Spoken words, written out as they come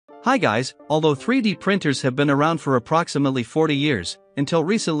Hi guys, although 3D printers have been around for approximately 40 years, until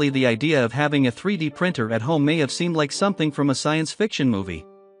recently the idea of having a 3D printer at home may have seemed like something from a science fiction movie.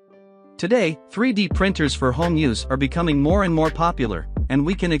 Today, 3D printers for home use are becoming more and more popular, and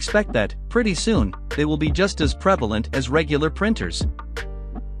we can expect that, pretty soon, they will be just as prevalent as regular printers.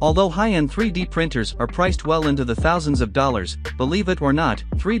 Although high-end 3D printers are priced well into the thousands of dollars, believe it or not,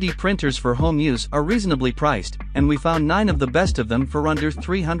 3D printers for home use are reasonably priced, and we found 9 of the best of them for under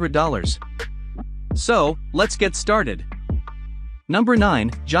 $300. So, let's get started. Number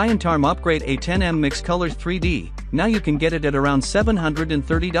 9, Giantarm Upgrade A10M Mix Color 3D, now you can get it at around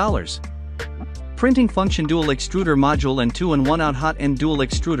 $730. Printing function dual extruder module and 2-in-1 hot end dual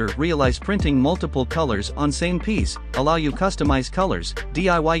extruder realize printing multiple colors on same piece, allow you customize colors,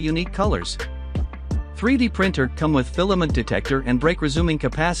 DIY unique colors. 3D printer come with filament detector and break resuming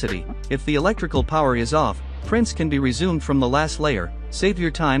capacity. If the electrical power is off, prints can be resumed from the last layer, save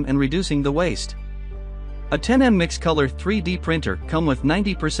your time and reducing the waste. A 10M Mix Color 3D printer come with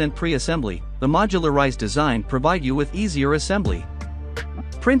 90% pre-assembly. The modularized design provide you with easier assembly.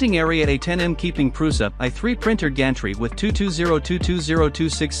 Printing area A10M Keeping Prusa i3 printer gantry with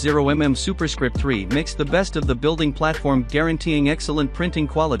 220220260mm superscript 3 makes the best of the building platform, guaranteeing excellent printing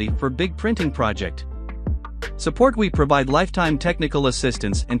quality for big printing project. Support: we provide lifetime technical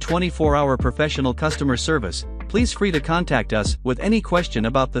assistance and 24-hour professional customer service. Please free to contact us with any question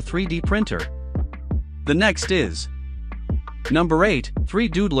about the 3D printer. The next is number 8,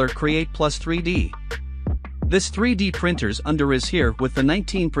 3Doodler Create Plus 3D. This 3D printer's under is here with the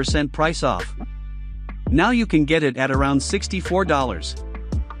 19% price off. Now you can get it at around $64.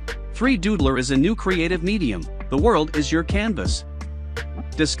 3Doodler is a new creative medium. The world is your canvas.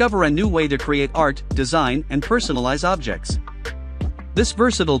 Discover a new way to create art, design, and personalize objects. This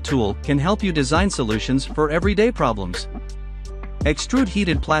versatile tool can help you design solutions for everyday problems. Extrude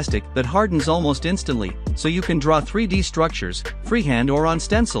heated plastic that hardens almost instantly, so you can draw 3D structures, freehand or on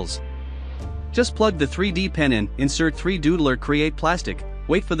stencils. Just plug the 3D pen in, insert 3Doodler Create Plastic,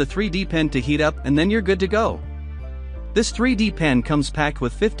 wait for the 3D pen to heat up, and then you're good to go. This 3D pen comes packed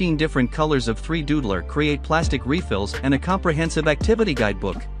with 15 different colors of 3Doodler Create Plastic refills and a comprehensive activity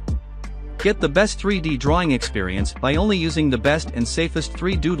guidebook. Get the best 3D drawing experience by only using the best and safest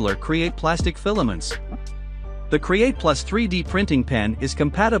 3Doodler Create Plastic filaments. The Create Plus 3D printing pen is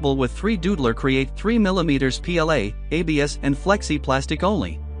compatible with 3Doodler Create 3mm PLA, ABS and Flexi plastic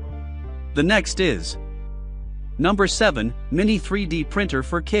only. The next is number 7, Mini 3D Printer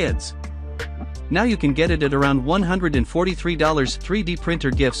for Kids. Now you can get it at around $143. 3D printer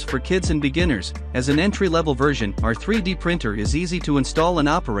gifts for kids and beginners. As an entry-level version, our 3D printer is easy to install and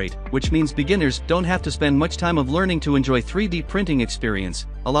operate, which means beginners don't have to spend much time of learning to enjoy 3D printing experience,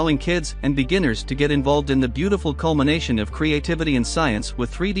 allowing kids and beginners to get involved in the beautiful culmination of creativity and science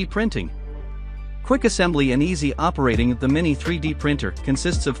with 3D printing. Quick assembly and easy operating. The Mini 3D printer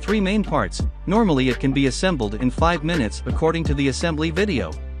consists of 3 main parts. Normally it can be assembled in 5 minutes according to the assembly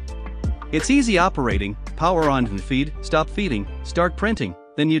video. It's easy operating, power on and feed, stop feeding, start printing,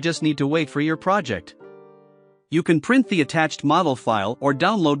 then you just need to wait for your project. You can print the attached model file or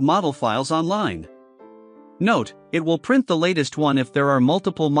download model files online. Note, it will print the latest one if there are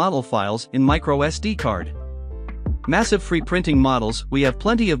multiple model files in micro SD card. Massive free printing models. We have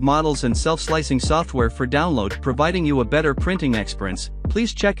plenty of models and self-slicing software for download, providing you a better printing experience.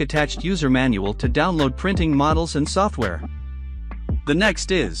 Please check attached user manual to download printing models and software. The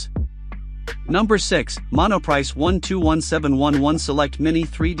next is number 6, Monoprice 121711 Select Mini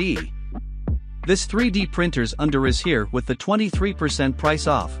 3D. This 3D printer's under is here with the 23% price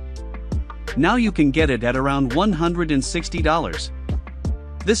off. Now you can get it at around $160.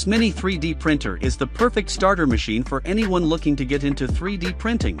 This Mini 3D printer is the perfect starter machine for anyone looking to get into 3D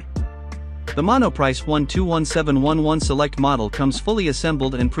printing. The Monoprice 121711 Select model comes fully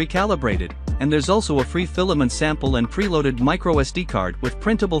assembled and pre-calibrated, and there's also a free filament sample and preloaded microSD card with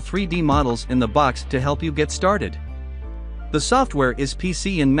printable 3D models in the box to help you get started. The software is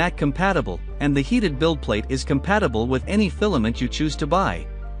PC and Mac compatible, and the heated build plate is compatible with any filament you choose to buy.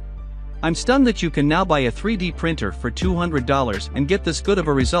 I'm stunned that you can now buy a 3D printer for $200 and get this good of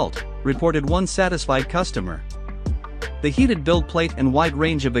a result, reported one satisfied customer. The heated build plate and wide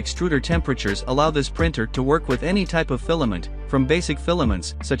range of extruder temperatures allow this printer to work with any type of filament, from basic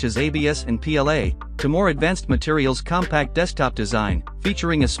filaments such as ABS and PLA, to more advanced materials. Compact desktop design,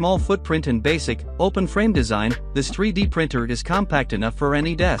 featuring a small footprint and basic, open frame design, this 3D printer is compact enough for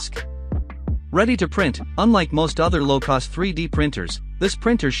any desk. Ready to print. Unlike most other low-cost 3D printers, this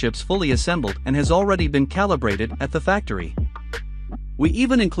printer ships fully assembled and has already been calibrated at the factory. We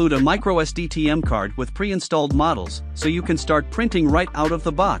even include a microSD TM card with pre-installed models, so you can start printing right out of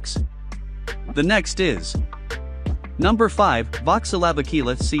the box. The next is number 5, Voxelab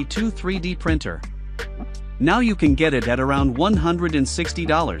Aquila C2 3D printer. Now you can get it at around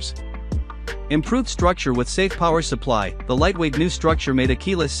 $160. Improved structure with safe power supply. The lightweight new structure made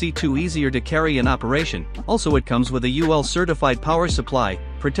Aquila C2 easier to carry in operation. Also, it comes with a UL certified power supply,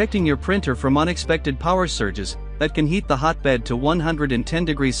 protecting your printer from unexpected power surges that can heat the hotbed to 110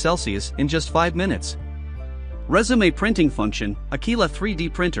 degrees Celsius in just 5 minutes. Resume printing function. Aquila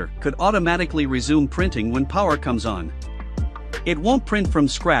 3D printer could automatically resume printing when power comes on. It won't print from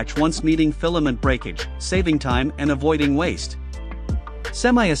scratch once meeting filament breakage, saving time and avoiding waste.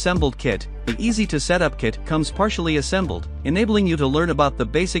 Semi-assembled kit. The easy-to-setup kit comes partially assembled, enabling you to learn about the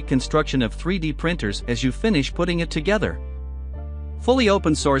basic construction of 3D printers as you finish putting it together. Fully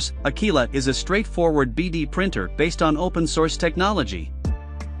open source. Aquila is a straightforward BD printer based on open source technology.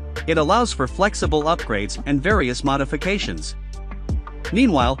 It allows for flexible upgrades and various modifications.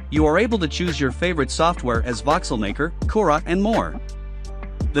 Meanwhile, you are able to choose your favorite software as Voxelmaker, Cura, and more.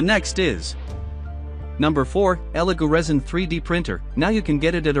 The next is number 4, Elegoo Resin 3D printer. Now you can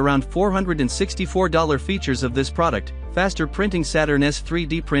get it at around $464. Features of this product: faster printing. Saturn S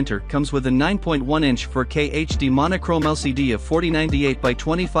 3D printer comes with a 9.1-inch 4K HD monochrome LCD of 4098 by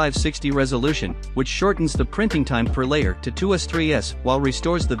 2560 resolution, which shortens the printing time per layer to 2s/3s while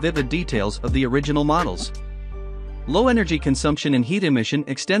restores the vivid details of the original models. Low energy consumption and heat emission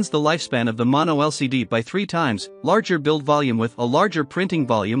extends the lifespan of the mono LCD by 3 times. Larger build volume. With a larger printing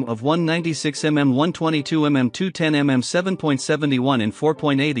volume of 196mm, 122mm, 210mm, 7.71 in,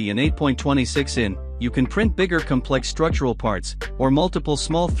 4.80 and 8.26 in, you can print bigger complex structural parts, or multiple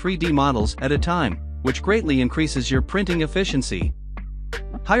small 3D models at a time, which greatly increases your printing efficiency.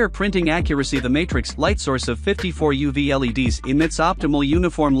 Higher printing accuracy. The matrix light source of 54 UV LEDs emits optimal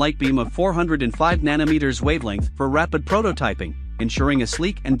uniform light beam of 405 nanometers wavelength for rapid prototyping, ensuring a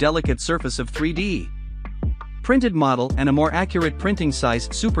sleek and delicate surface of 3D printed model and a more accurate printing size.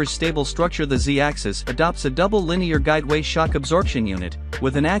 Super stable structure. The Z-axis adopts a double linear guideway shock absorption unit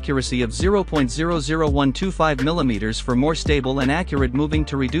with an accuracy of 0.00125 mm for more stable and accurate moving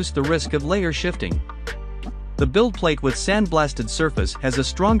to reduce the risk of layer shifting. The build plate with sandblasted surface has a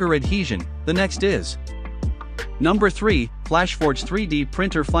stronger adhesion. The next is number 3, Flashforge 3D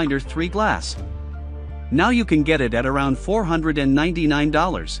printer Finder 3 glass. Now you can get it at around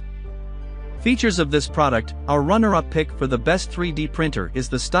 $499. Features of this product. Our runner-up pick for the best 3D printer is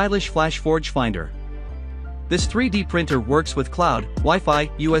the stylish Flashforge Finder. This 3D printer works with cloud, Wi-Fi,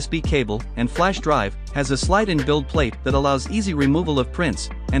 USB cable, and flash drive, has a slide-in build plate that allows easy removal of prints,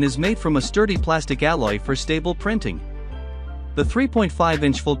 and is made from a sturdy plastic alloy for stable printing. The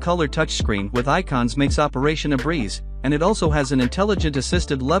 3.5-inch full-color touchscreen with icons makes operation a breeze, and it also has an intelligent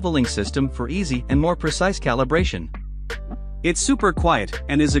assisted leveling system for easy and more precise calibration. It's super quiet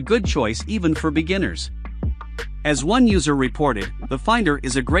and is a good choice even for beginners. As one user reported, the Finder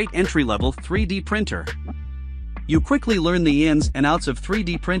is a great entry-level 3D printer. You quickly learn the ins and outs of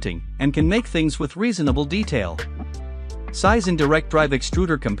 3D printing and can make things with reasonable detail. Size in direct drive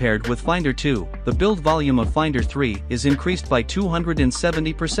extruder. Compared with Finder 2, the build volume of Finder 3 is increased by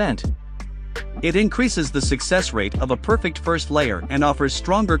 270%. It increases the success rate of a perfect first layer and offers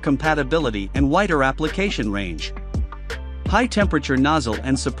stronger compatibility and wider application range. High temperature nozzle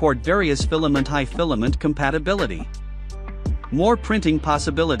and support various filament. High filament compatibility. More printing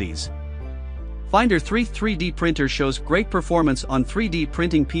possibilities. Finder 3 3D printer shows great performance on 3D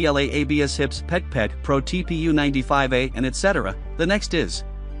printing. PLA ABS HIPS PET Pro TPU 95A and etc. The next is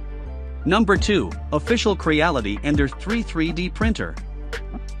number 2, official Creality Ender 3 3D printer.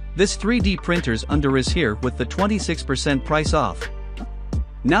 This 3D printer's under is here with the 26% price off.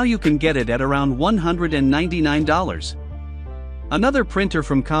 Now you can get it at around $199. Another printer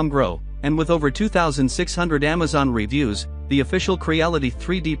from ComGrow, and with over 2,600 Amazon reviews, the official Creality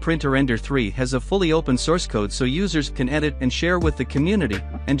 3D printer Ender 3 has a fully open source code so users can edit and share with the community,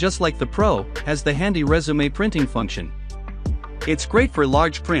 and just like the Pro, has the handy resume printing function. It's great for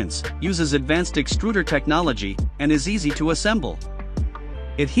large prints, uses advanced extruder technology, and is easy to assemble.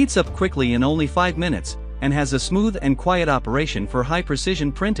 It heats up quickly in only 5 minutes, and has a smooth and quiet operation for high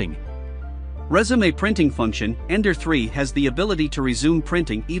precision printing. Resume printing function. Ender 3 has the ability to resume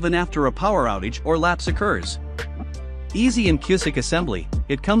printing even after a power outage or lapse occurs. Easy and quick assembly.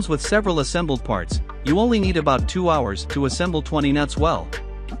 It comes with several assembled parts. You only need about 2 hours to assemble 20 nuts well.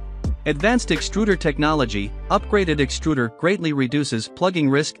 Advanced extruder technology. Upgraded extruder greatly reduces plugging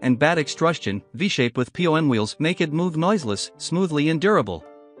risk and bad extrusion. V-shape with POM wheels make it move noiseless, smoothly and durable.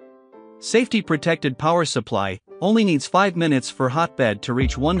 Safety protected power supply. only needs 5 minutes for hot bed to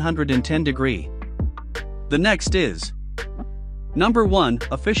reach 110 degree. The next is Number 1,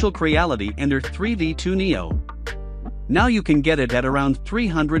 Official Creality Ender 3v2 Neo. Now you can get it at around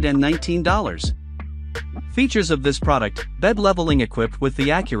 $319. Features of this product: bed leveling equipped with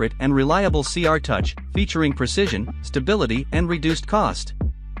the accurate and reliable CR Touch, featuring precision, stability and reduced cost.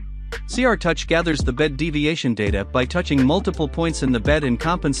 CR Touch gathers the bed deviation data by touching multiple points in the bed and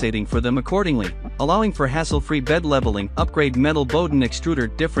compensating for them accordingly, allowing for hassle-free bed leveling. Upgrade metal Bowden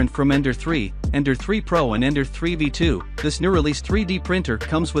extruder. Different from Ender 3, Ender 3 Pro and Ender 3v2, this new release 3D printer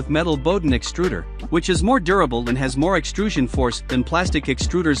comes with metal Bowden extruder, which is more durable and has more extrusion force than plastic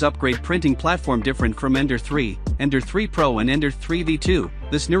extruders. Upgrade printing platform. Different from Ender 3, Ender 3 Pro and Ender 3v2,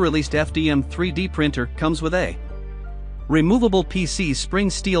 this new released FDM 3D printer comes with a removable PC spring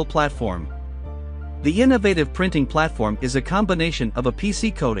steel platform. The innovative printing platform is a combination of a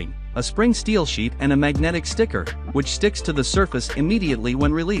PC coating, a spring steel sheet and a magnetic sticker, which sticks to the surface immediately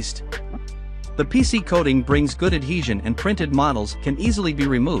when released. The PC coating brings good adhesion and printed models can easily be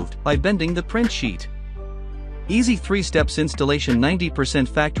removed by bending the print sheet. Easy 3 steps installation. 90%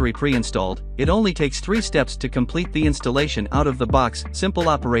 factory pre-installed. It only takes 3 steps to complete the installation out of the box. Simple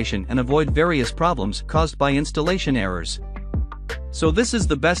operation and avoid various problems caused by installation errors. So this is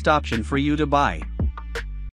the best option for you to buy.